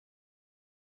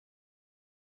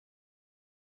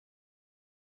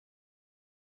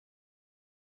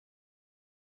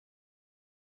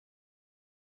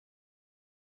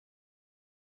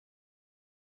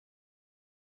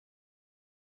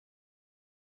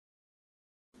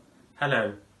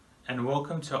Hello, and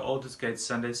welcome to our Aldersgate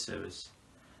Sunday service.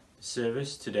 The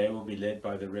service today will be led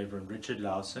by the Reverend Richard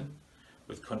Lawson,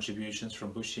 with contributions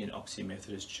from Bushey and Oxhey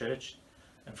Methodist Church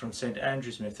and from St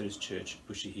Andrew's Methodist Church,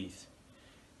 Bushey Heath.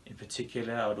 In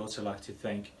particular, I would also like to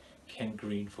thank Ken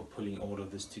Green for pulling all of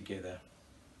this together.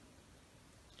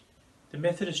 The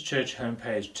Methodist Church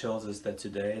homepage tells us that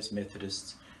today as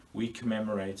Methodists we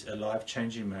commemorate a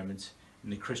life-changing moment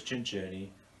in the Christian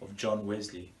journey of John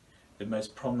Wesley, the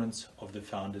most prominent of the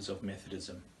founders of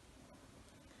Methodism.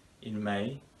 In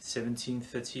May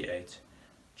 1738,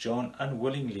 John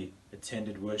unwillingly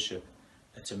attended worship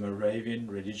at a Moravian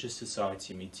Religious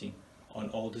Society meeting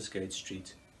on Aldersgate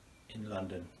Street in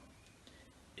London.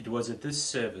 It was at this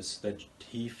service that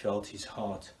he felt his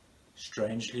heart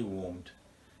strangely warmed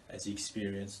as he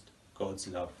experienced God's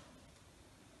love.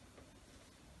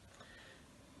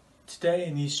 Today,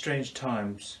 in these strange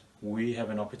times, we have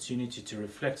an opportunity to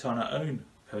reflect on our own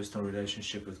personal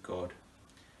relationship with God.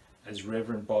 As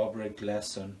Reverend Barbara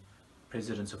Glasson,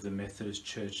 President of the Methodist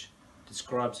Church,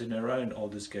 describes in her own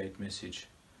Aldersgate message,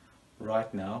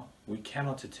 right now we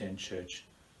cannot attend church,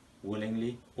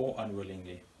 willingly or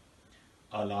unwillingly.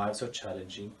 Our lives are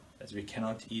challenging as we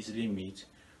cannot easily meet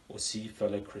or see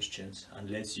fellow Christians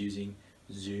unless using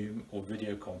Zoom or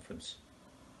video conference.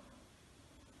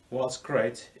 Whilst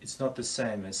great, it's not the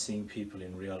same as seeing people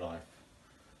in real life.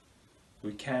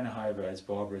 We can, however, as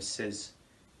Barbara says,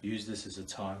 use this as a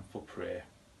time for prayer.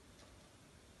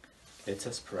 Let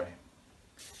us pray.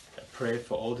 A prayer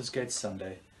for Aldersgate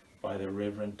Sunday by the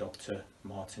Reverend Dr.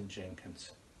 Martin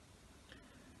Jenkins.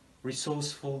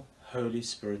 Resourceful, Holy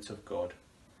Spirit of God,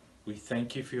 we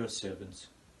thank you for your servants,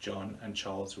 John and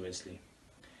Charles Wesley,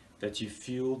 that you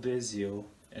fueled their zeal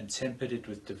and tempered it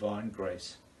with divine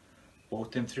grace,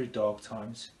 brought them through dark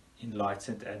times,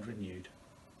 enlightened and renewed.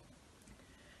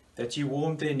 That you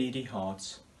warmed their needy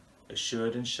hearts,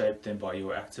 assured and shaped them by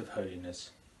your act of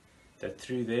holiness, that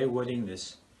through their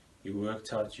willingness you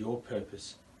worked out your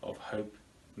purpose of hope,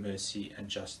 mercy and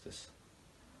justice.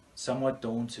 Somewhat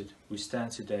daunted, we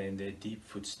stand today in their deep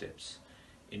footsteps,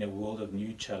 in a world of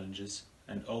new challenges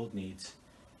and old needs,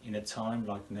 in a time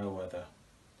like no other.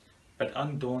 But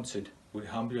undaunted, we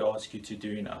humbly ask you to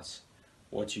do in us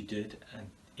what you did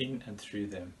in and through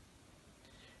them.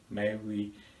 May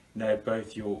we know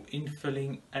both your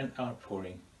infilling and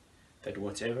outpouring, that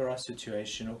whatever our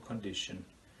situation or condition,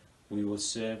 we will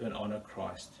serve and honor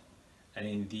Christ, and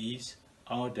in these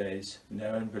our days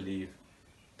know and believe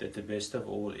that the best of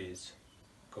all is,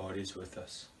 God is with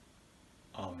us.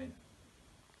 Amen.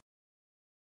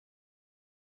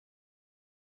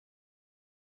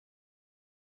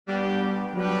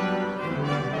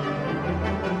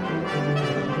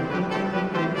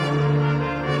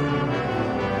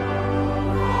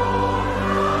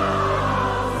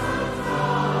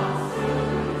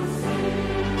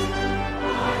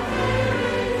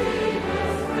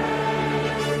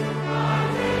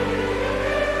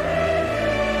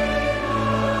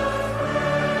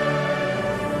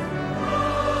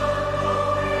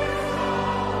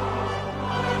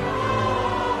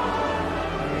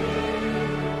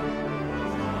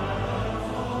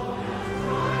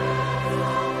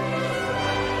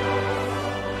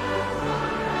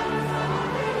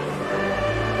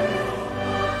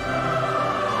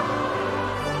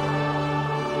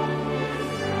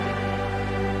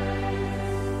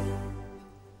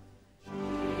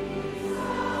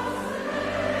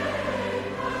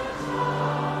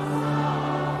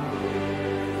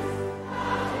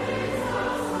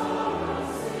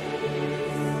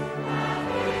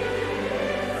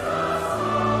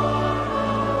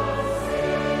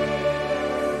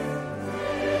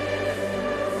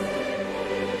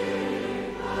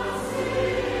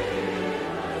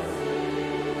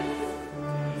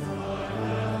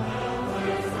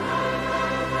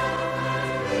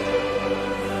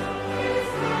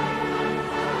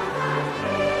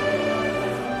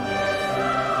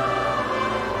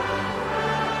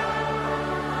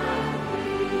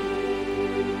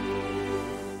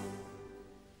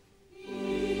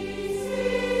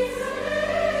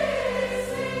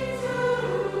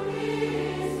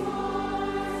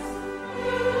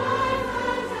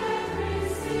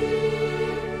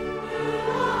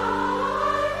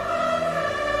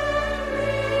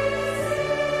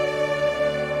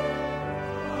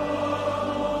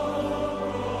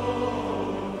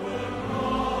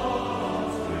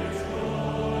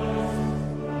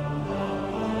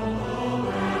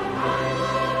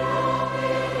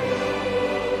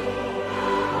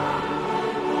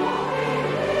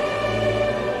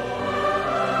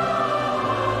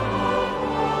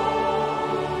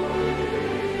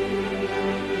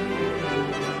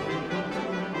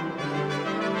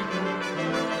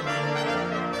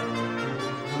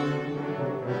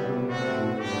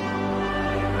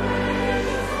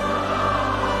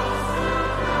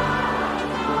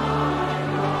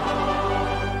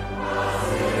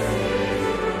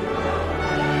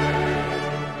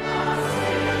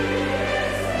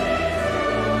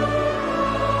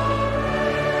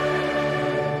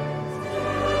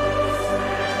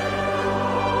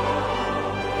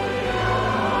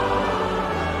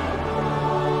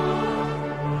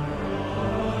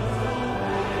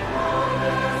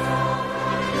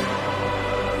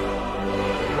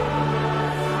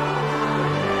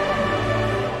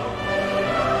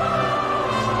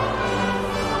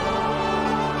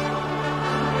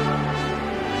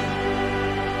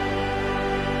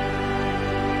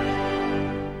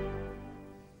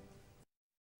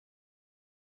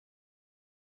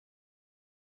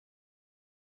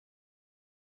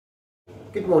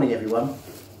 Good morning everyone.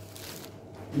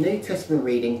 The New Testament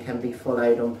reading can be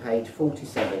followed on page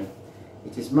 47.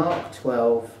 It is Mark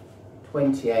 12,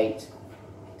 28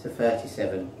 to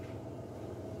 37.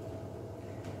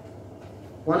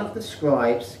 One of the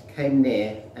scribes came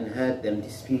near and heard them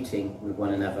disputing with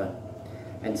one another,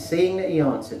 and seeing that he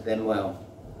answered them well,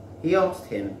 he asked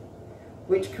him,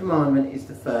 "Which commandment is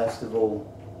the first of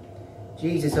all?"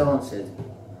 Jesus answered,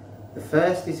 "The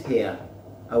first is here,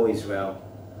 O Israel.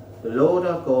 The Lord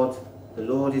our God, the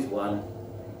Lord is one.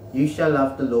 You shall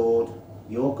love the Lord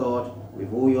your God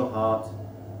with all your heart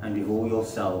and with all your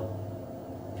soul,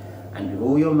 and with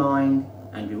all your mind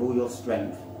and with all your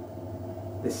strength.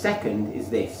 The second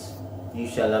is this, you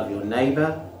shall love your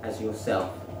neighbour as yourself.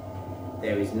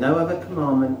 There is no other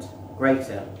commandment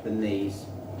greater than these."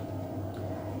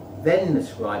 Then the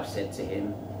scribe said to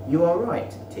him, "You are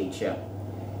right, teacher.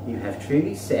 You have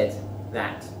truly said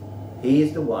that he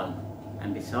is the one,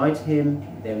 and besides him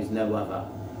there is no other,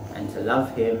 and to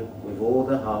love him with all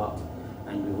the heart,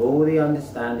 and with all the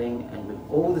understanding, and with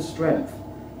all the strength,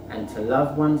 and to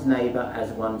love one's neighbour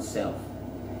as oneself.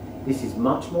 This is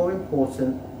much more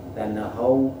important than the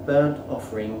whole burnt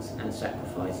offerings and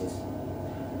sacrifices."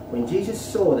 When Jesus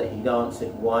saw that he'd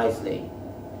answered wisely,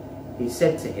 he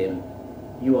said to him,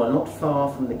 "You are not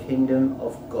far from the kingdom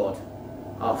of God."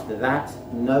 After that,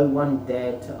 no one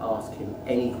dared to ask him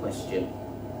any question.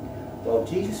 While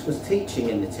Jesus was teaching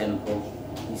in the temple,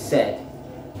 he said,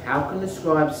 "How can the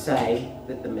scribes say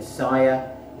that the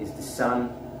Messiah is the son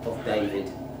of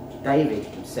David?" David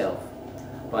himself,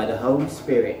 by the Holy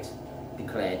Spirit,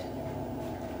 declared,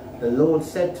 "The Lord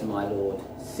said to my Lord,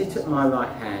 sit at my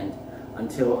right hand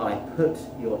until I put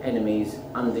your enemies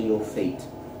under your feet."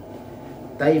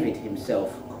 David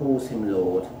himself calls him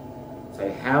Lord,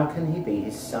 so how can he be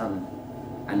his son?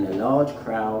 And the large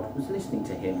crowd was listening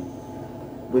to him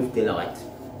with delight.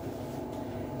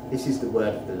 This is the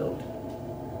word of the Lord.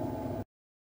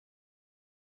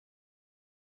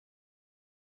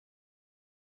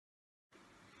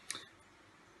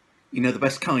 You know, the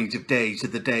best kinds of days are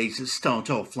the days that start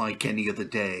off like any other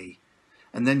day,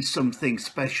 and then something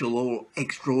special or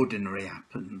extraordinary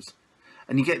happens.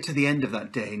 And you get to the end of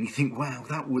that day and you think, wow,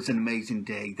 that was an amazing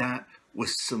day. That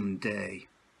was some day.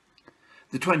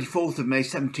 The 24th of May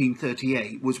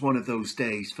 1738 was one of those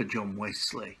days for John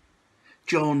Wesley.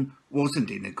 John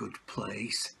wasn't in a good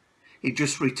place. He'd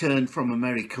just returned from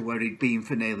America where he'd been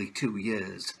for nearly 2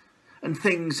 years, and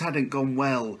things hadn't gone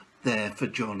well there for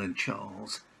John and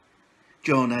Charles.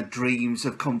 John had dreams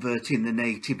of converting the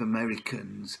Native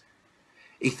Americans.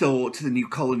 He thought the new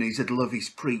colonies would love his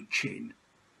preaching.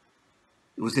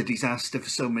 It was a disaster for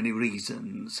so many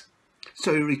reasons.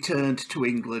 So he returned to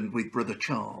England with Brother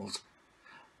Charles,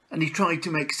 and he tried to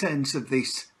make sense of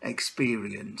this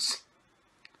experience.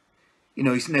 You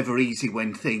know, it's never easy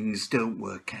when things don't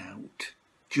work out.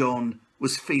 John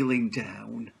was feeling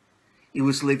down. He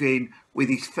was living with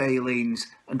his failings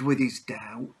and with his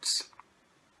doubts.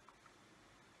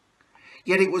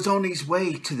 Yet it was on his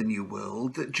way to the new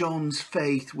world that John's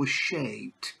faith was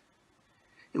shaped.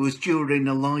 It was during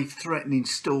a life-threatening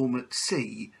storm at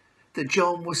sea that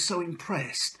John was so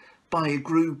impressed by a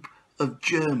group of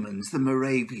Germans, the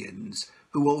Moravians,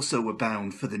 who also were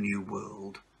bound for the new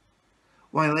world.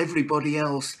 While everybody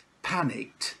else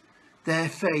panicked, their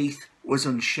faith was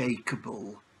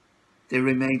unshakable. They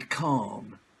remained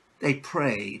calm, they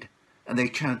prayed, and they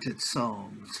chanted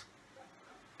psalms.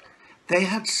 They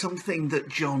had something that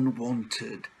John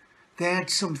wanted. They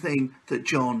had something that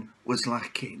John was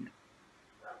lacking.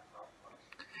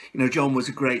 You know, John was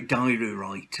a great diary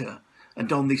writer,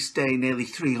 and on this day nearly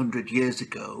 300 years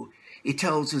ago, he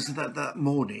tells us that that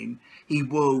morning he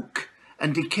woke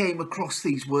and he came across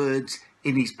these words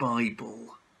in his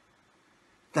Bible.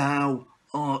 "Thou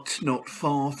art not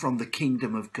far from the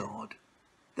kingdom of God.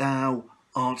 Thou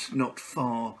art not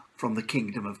far from the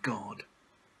kingdom of God."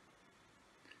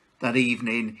 That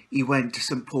evening he went to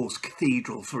St. Paul's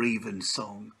Cathedral for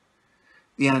evensong.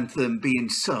 The anthem being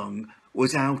sung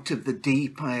was "Out of the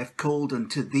deep I have called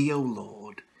unto thee, O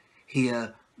Lord,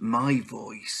 hear my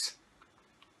voice."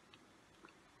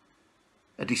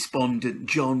 A despondent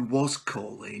John was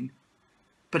calling,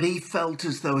 but he felt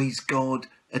as though his God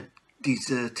had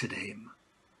deserted him.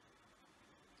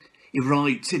 He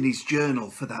writes in his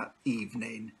journal for that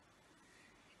evening,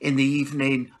 "In the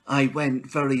evening I went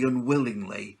very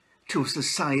unwillingly to a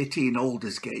society in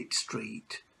Aldersgate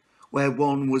Street, where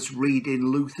one was reading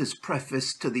Luther's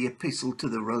preface to the Epistle to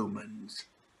the Romans.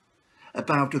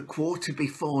 About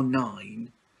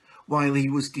 9:15, while he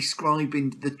was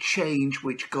describing the change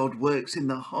which God works in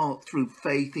the heart through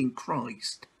faith in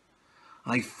Christ,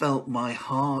 I felt my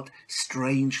heart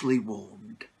strangely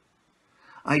warmed.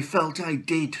 I felt I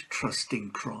did trust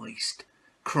in Christ,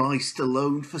 Christ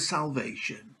alone for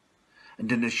salvation,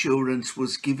 and an assurance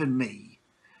was given me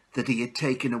that he had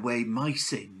taken away my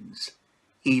sins,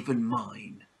 even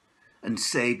mine, and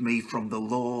saved me from the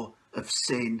law of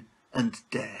sin and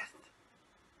death.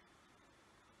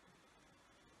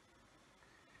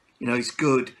 You know, it's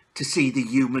good to see the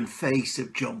human face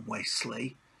of John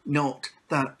Wesley, not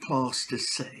that plaster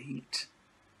saint.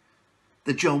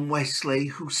 The John Wesley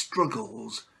who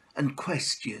struggles and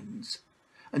questions,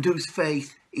 and whose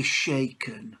faith is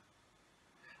shaken.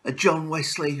 A John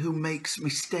Wesley who makes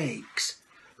mistakes,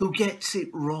 who gets it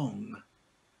wrong.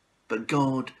 But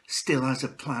God still has a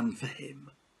plan for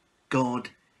him. God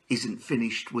isn't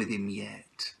finished with him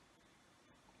yet.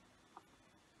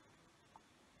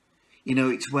 You know,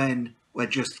 it's when we're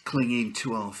just clinging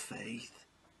to our faith.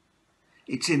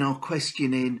 It's in our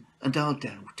questioning and our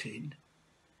doubting.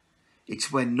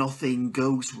 It's when nothing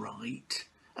goes right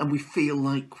and we feel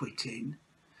like quitting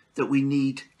that we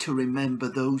need to remember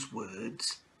those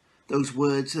words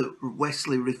that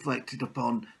Wesley reflected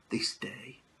upon this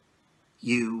day.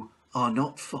 You are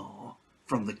not far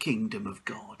from the kingdom of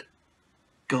God.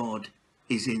 God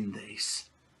is in this.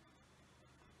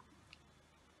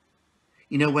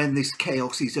 You know, when this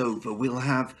chaos is over, we'll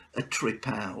have a trip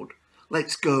out.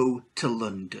 Let's go to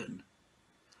London.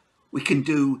 We can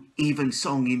do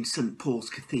evensong in St. Paul's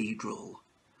Cathedral,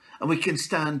 and we can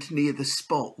stand near the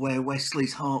spot where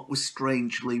Wesley's heart was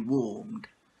strangely warmed,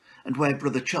 and where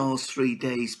Brother Charles 3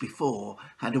 days before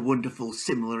had a wonderful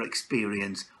similar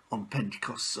experience on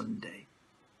Pentecost Sunday.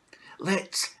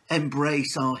 Let's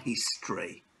embrace our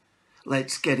history.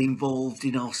 Let's get involved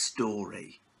in our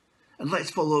story. And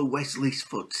let's follow Wesley's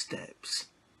footsteps.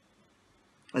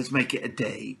 Let's make it a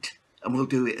date, and we'll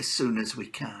do it as soon as we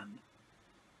can.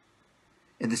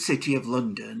 In the City of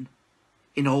London,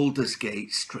 in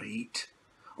Aldersgate Street,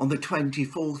 on the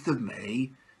 24th of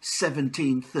May,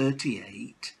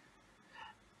 1738,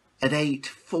 at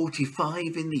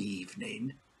 8:45 in the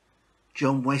evening,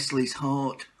 John Wesley's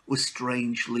heart was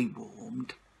strangely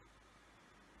warmed.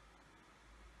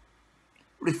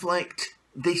 Reflect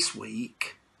this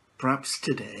week, perhaps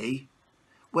today,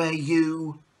 where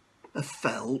you have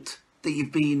felt that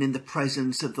you've been in the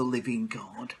presence of the living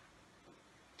God.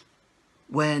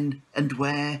 When and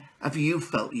where have you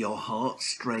felt your heart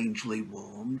strangely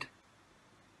warmed?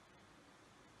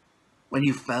 When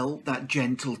you felt that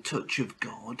gentle touch of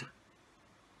God,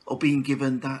 or being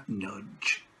given that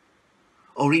nudge,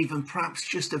 or even perhaps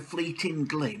just a fleeting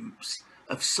glimpse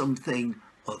of something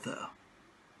other.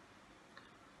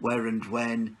 Where and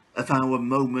when have our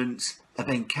moments of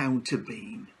encounter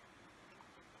been?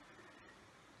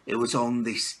 It was on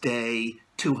this day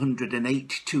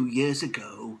 282 years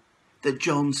ago that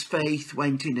John's faith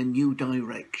went in a new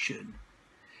direction.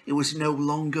 It was no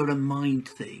longer a mind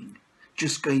thing,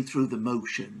 just going through the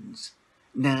motions.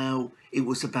 Now it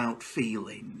was about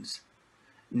feelings.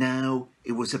 Now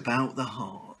it was about the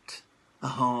heart, a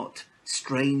heart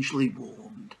strangely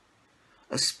warmed.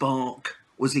 A spark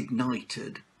was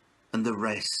ignited, and the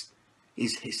rest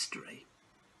is history.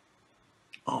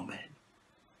 Amen.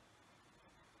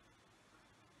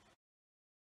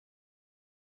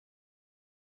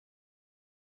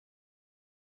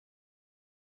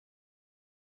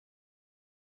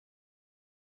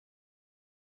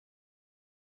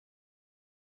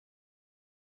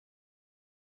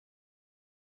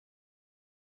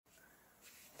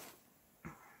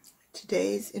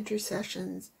 Today's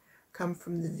intercessions come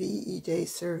from the VE Day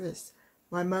service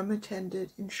my mom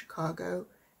attended in Chicago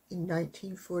in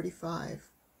 1945.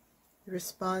 The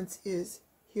response is,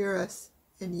 "Hear us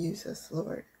and use us,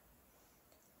 Lord."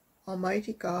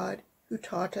 Almighty God, who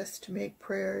taught us to make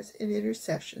prayers and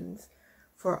intercessions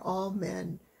for all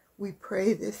men, we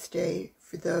pray this day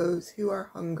for those who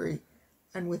are hungry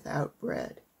and without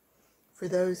bread, for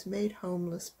those made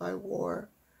homeless by war,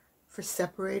 for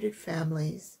separated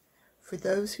families, for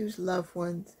those whose loved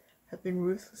ones have been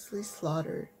ruthlessly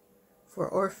slaughtered, for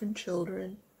orphan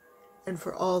children, and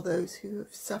for all those who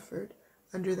have suffered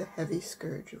under the heavy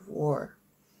scourge of war.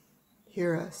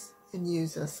 Hear us and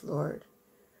use us, Lord.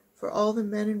 For all the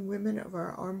men and women of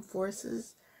our armed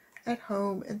forces at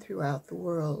home and throughout the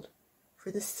world,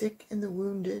 for the sick and the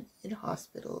wounded in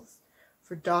hospitals,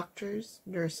 for doctors,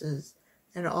 nurses,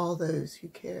 and all those who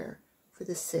care for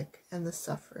the sick and the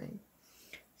suffering,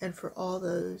 and for all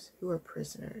those who are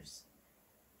prisoners.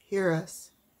 Hear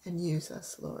us and use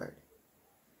us, Lord.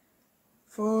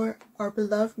 For our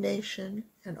beloved nation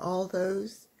and all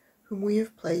those whom we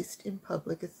have placed in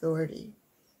public authority,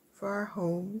 for our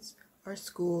homes, our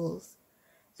schools,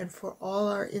 and for all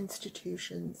our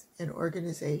institutions and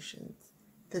organizations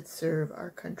that serve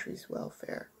our country's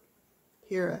welfare.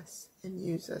 Hear us and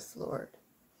use us, Lord.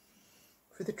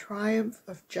 For the triumph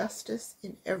of justice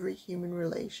in every human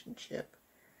relationship,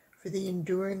 for the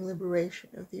enduring liberation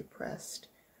of the oppressed,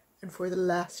 and for the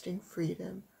lasting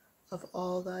freedom of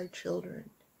all thy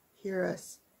children, hear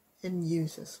us and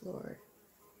use us, Lord.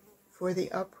 For the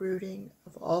uprooting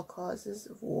of all causes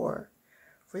of war,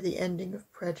 for the ending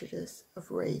of prejudice of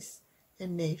race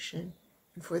and nation,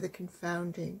 and for the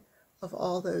confounding of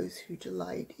all those who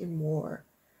delight in war,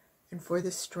 and for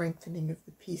the strengthening of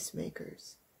the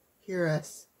peacemakers, hear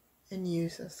us and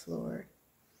use us, Lord.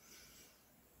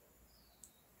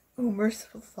 O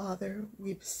merciful Father,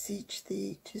 we beseech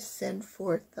thee to send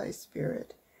forth thy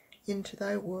Spirit into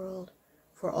thy world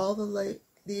for all the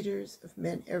leaders of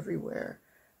men everywhere,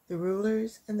 the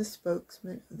rulers and the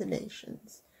spokesmen of the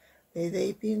nations. May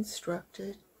they be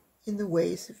instructed in the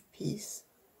ways of peace,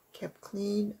 kept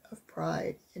clean of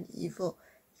pride and evil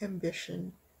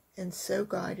ambition, and so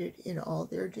guided in all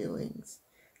their doings,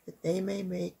 that they may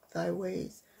make thy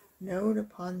ways known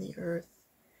upon the earth,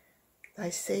 thy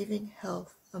saving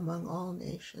health among all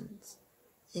nations.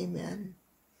 Amen.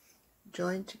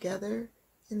 Join together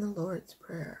in the Lord's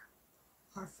Prayer.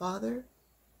 Our Father,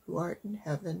 who art in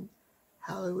heaven,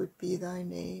 hallowed be thy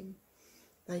name.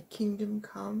 Thy kingdom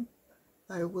come,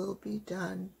 thy will be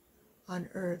done, on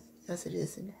earth as it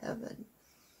is in heaven.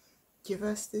 Give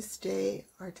us this day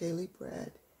our daily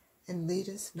bread, and lead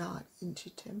us not into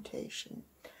temptation.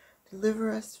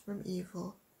 Deliver us from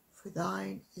evil, for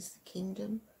thine is the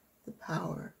kingdom, the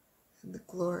power, and the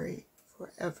glory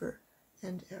forever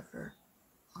and ever.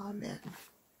 Amen.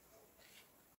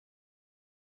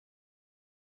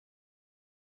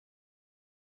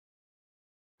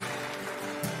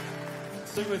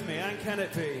 Sing with me, and can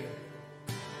it be?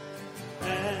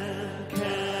 And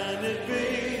can it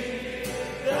be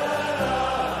that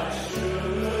I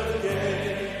should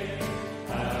gain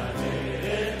an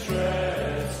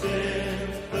interest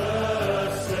in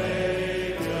the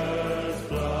Savior's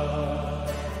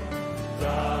blood?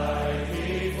 Died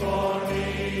he for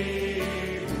me,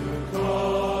 who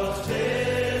caused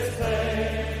his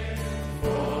pain,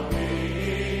 for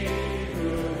me,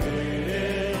 who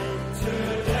him to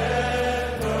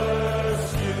death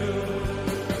pursued.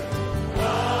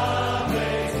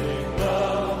 Amen.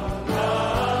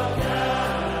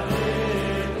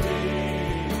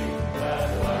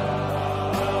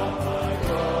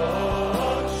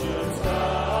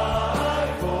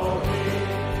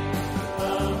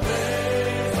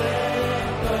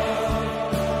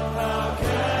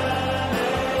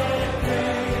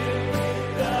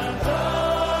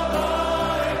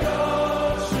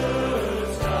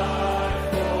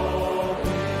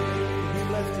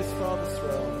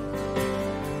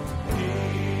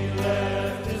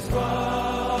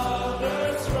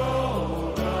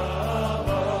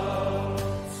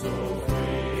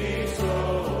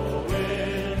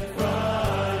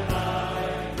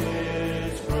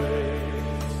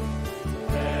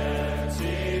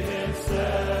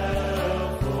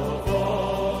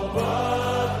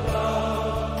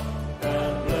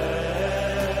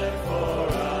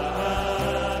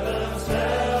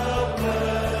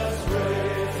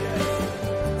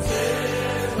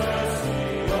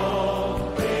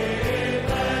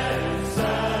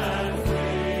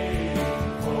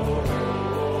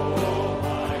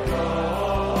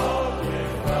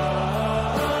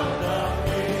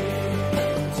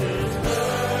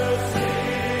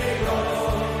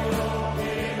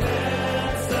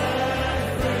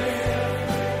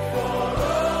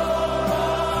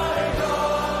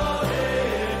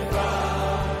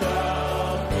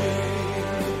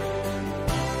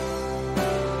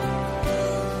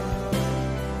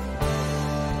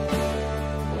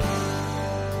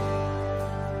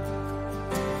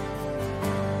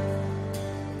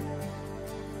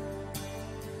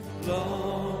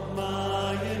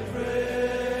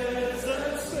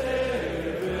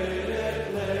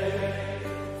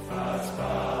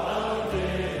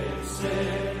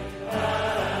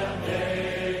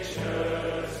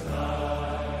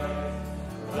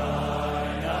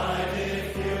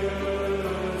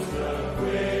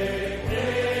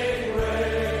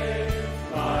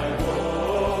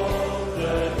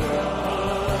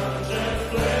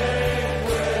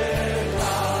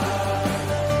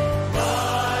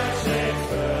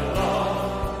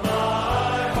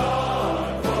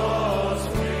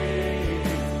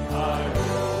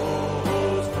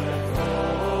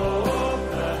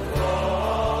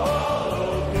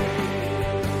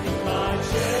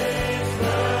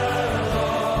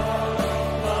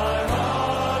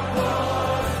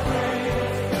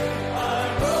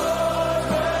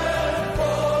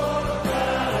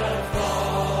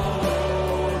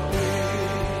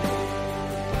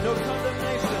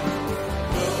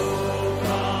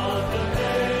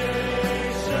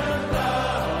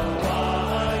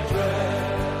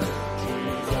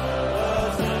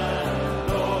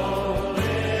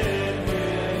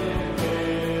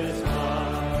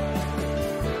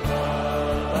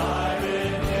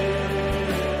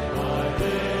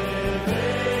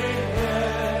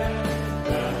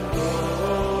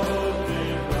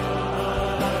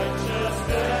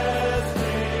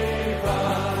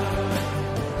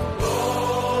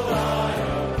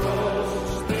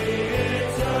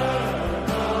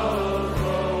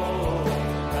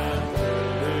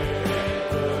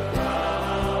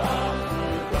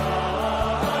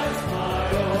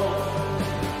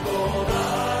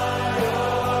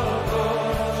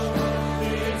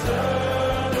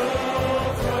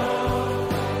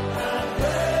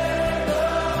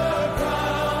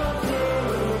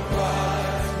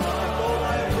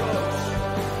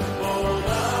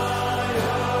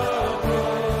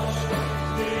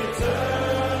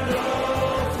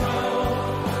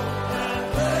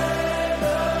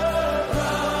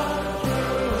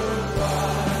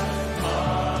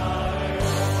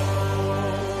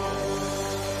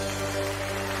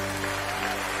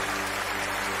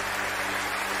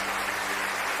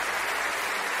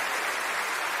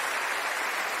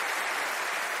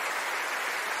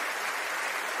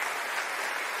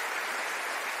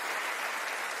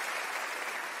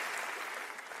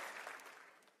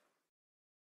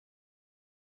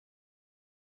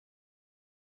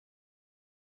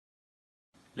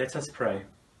 Let us pray.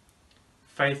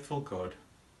 Faithful God,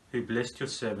 who blessed your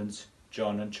servants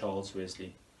John and Charles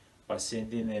Wesley by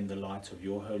sending them the light of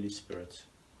your Holy Spirit,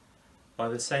 by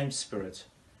the same Spirit,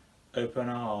 open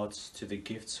our hearts to the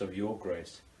gifts of your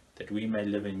grace, that we may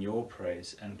live in your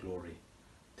praise and glory.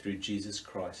 Through Jesus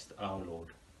Christ our Lord.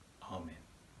 Amen.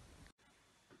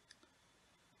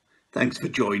 Thanks for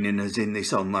joining us in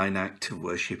this online act of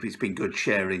worship. It's been good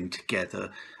sharing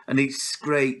together, and it's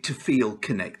great to feel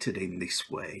connected in this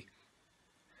way.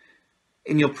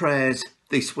 In your prayers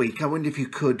this week, I wonder if you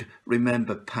could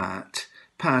remember Pat.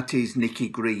 Pat is Nikki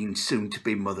Green's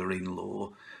soon-to-be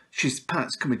mother-in-law.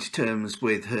 Pat's coming to terms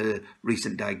with her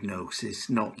recent diagnosis,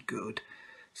 not good.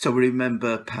 So we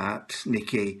remember Pat,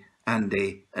 Nikki,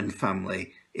 Andy and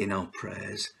family in our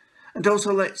prayers. And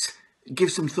also let's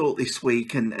give some thought this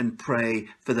week and pray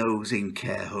for those in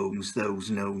care homes,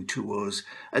 those known to us,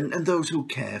 and those who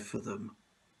care for them.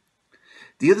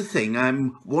 The other thing,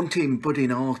 I'm wanting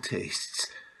budding artists.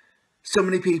 So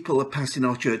many people are passing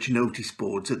our church notice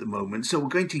boards at the moment, so we're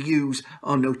going to use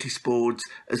our notice boards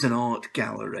as an art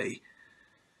gallery.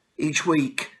 Each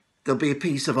week there'll be a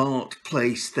piece of art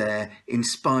placed there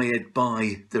inspired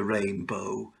by the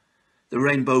rainbow. The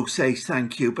rainbow says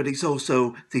thank you, but it's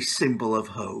also this symbol of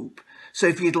hope. So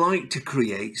if you'd like to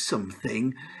create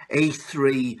something,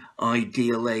 A3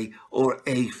 ideally, or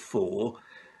A4,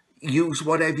 use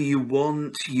whatever you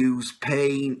want, use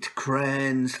paint,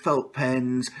 crayons, felt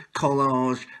pens,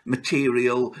 collage,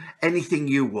 material, anything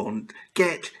you want.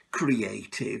 Get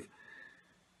creative.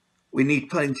 We need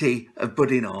plenty of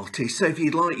budding artists, so if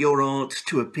you'd like your art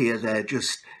to appear there,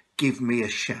 just give me a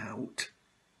shout.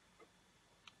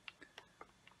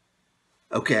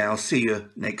 Okay, I'll see you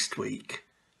next week.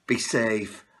 Be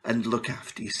safe and look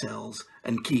after yourselves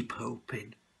and keep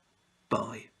hoping.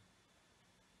 Bye.